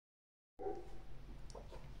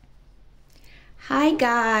Hi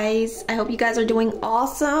guys, I hope you guys are doing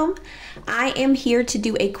awesome. I am here to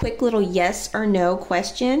do a quick little yes or no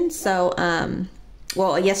question. So,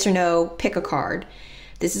 well, a yes or no, pick a card.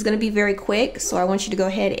 This is going to be very quick, so I want you to go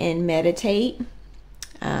ahead and meditate.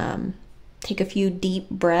 Take a few deep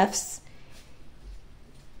breaths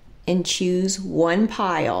and choose one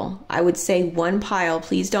pile. I would say one pile.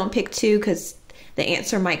 Please don't pick two because the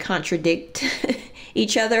answer might contradict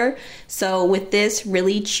each other. So with this,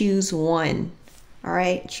 really choose one. All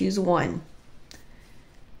right, choose one.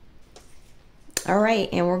 All right,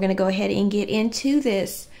 and we're gonna go ahead and get into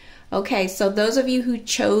this. Okay, so those of you who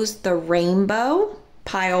chose the rainbow,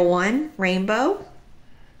 pile one, rainbow,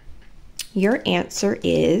 your answer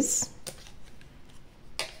is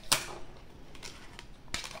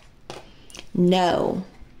no.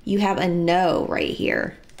 You have a no right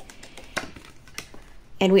here.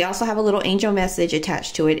 And we also have a little angel message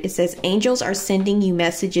attached to it. It says, angels are sending you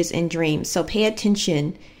messages in dreams. So pay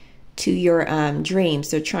attention to your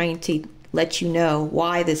dreams. They're trying to let you know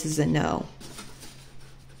why this is a no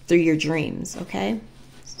through your dreams, okay?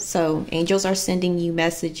 So angels are sending you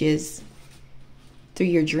messages through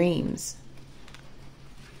your dreams.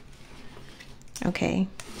 Okay.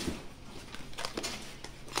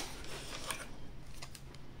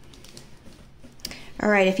 All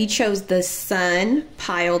right, if you chose the sun,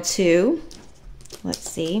 pile two. Let's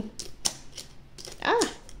see.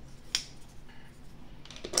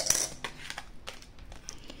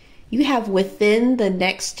 You have within the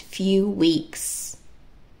next few weeks.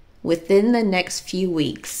 Within the next few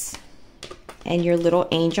weeks. And your little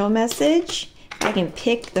angel message. I can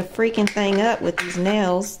pick the freaking thing up with these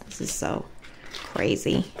nails. This is so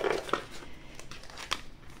crazy.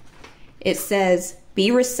 It says, be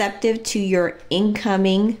receptive to your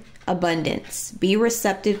incoming abundance. Be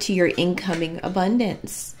receptive to your incoming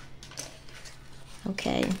abundance.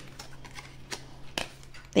 Okay.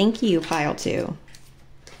 Thank you, pile two.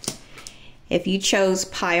 If you chose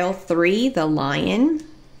pile three, the lion,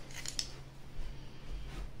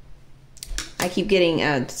 I keep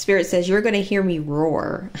getting, Spirit says, you're going to hear me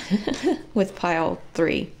roar with pile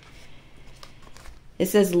three. It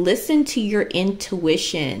says, listen to your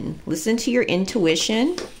intuition. Listen to your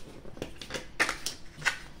intuition.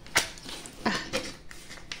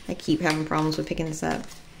 I keep having problems with picking this up.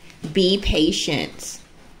 Be patient.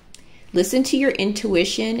 Listen to your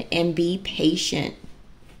intuition and be patient.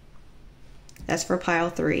 That's for pile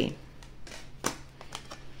three.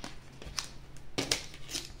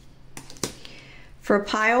 For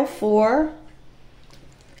pile four,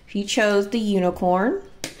 if you chose the unicorn,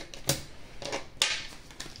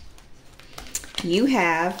 you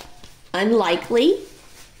have unlikely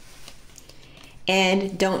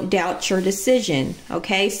and don't doubt your decision.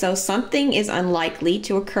 Okay, so something is unlikely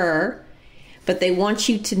to occur, but they want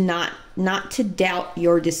you to not to doubt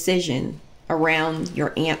your decision around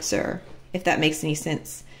your answer, if that makes any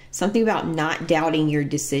sense. Something about not doubting your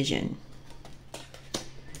decision.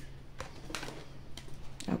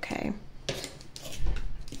 Okay.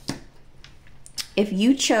 If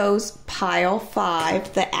you chose pile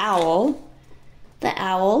five, the owl,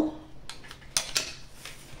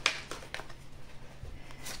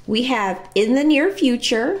 we have in the near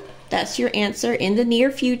future, that's your answer, in the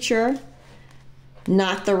near future,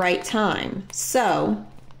 not the right time. So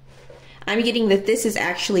I'm getting that this is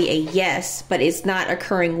actually a yes, but it's not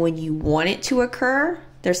occurring when you want it to occur.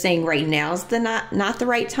 They're saying right now is not the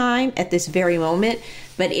right time at this very moment,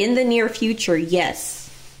 but in the near future,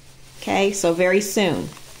 yes. Okay, so very soon.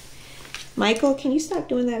 Michael, can you stop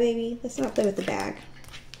doing that, baby? Let's not play with the bag.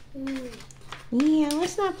 Yeah,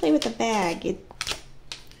 let's not play with the bag.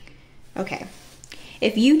 Okay.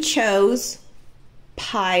 If you chose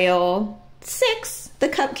pile six, the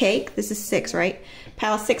cupcake. This is six, right?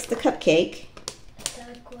 Pile six, the cupcake.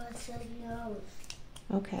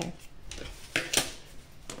 Okay.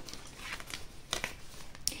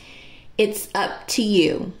 It's up to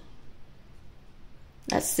you.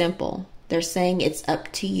 That's simple. They're saying it's up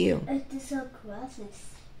to you.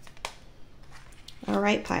 All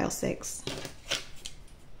right, pile six.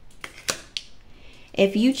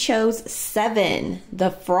 If you chose seven,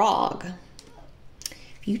 the frog.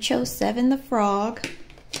 If you chose seven, the frog,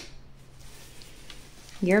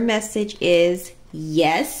 your message is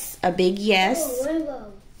yes, a big yes.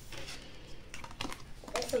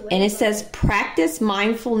 And it says practice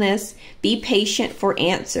mindfulness, be patient for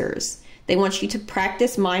answers. They want you to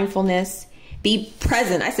practice mindfulness, be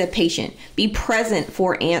present. I said patient. Be present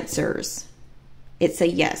for answers. It's a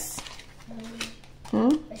yes.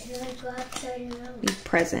 Be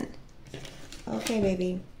present. Okay,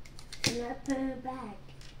 baby.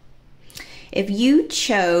 If you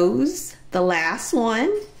chose the last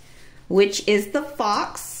one, which is the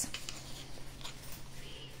fox.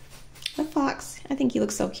 The fox. I think he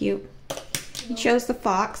looks so cute. You chose the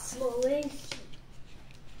fox.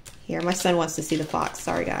 Here, my son wants to see the fox.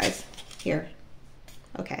 Sorry, guys. Here.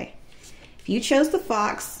 Okay. If you chose the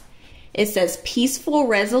fox, it says peaceful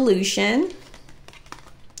resolution.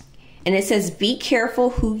 And it says be careful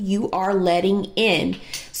who you are letting in.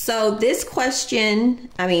 So this question,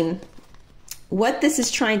 I mean, what this is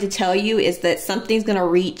trying to tell you is that something's going to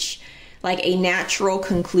reach like a natural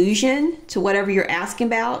conclusion to whatever you're asking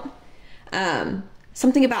about.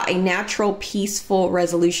 Something about a natural, peaceful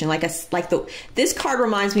resolution, this card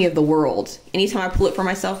reminds me of the world. Anytime I pull it for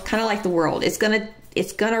myself, kind of like the world. It's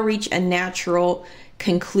gonna reach a natural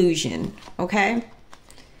conclusion. Okay.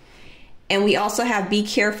 And we also have be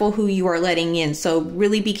careful who you are letting in. So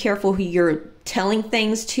really be careful who you're telling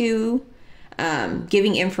things to,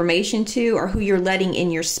 giving information to, or who you're letting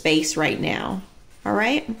in your space right now. All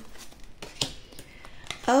right.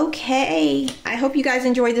 Okay. I hope you guys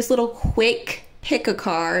enjoyed this little quick pick a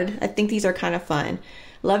card. I think these are kind of fun.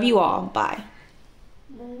 Love you all. Bye.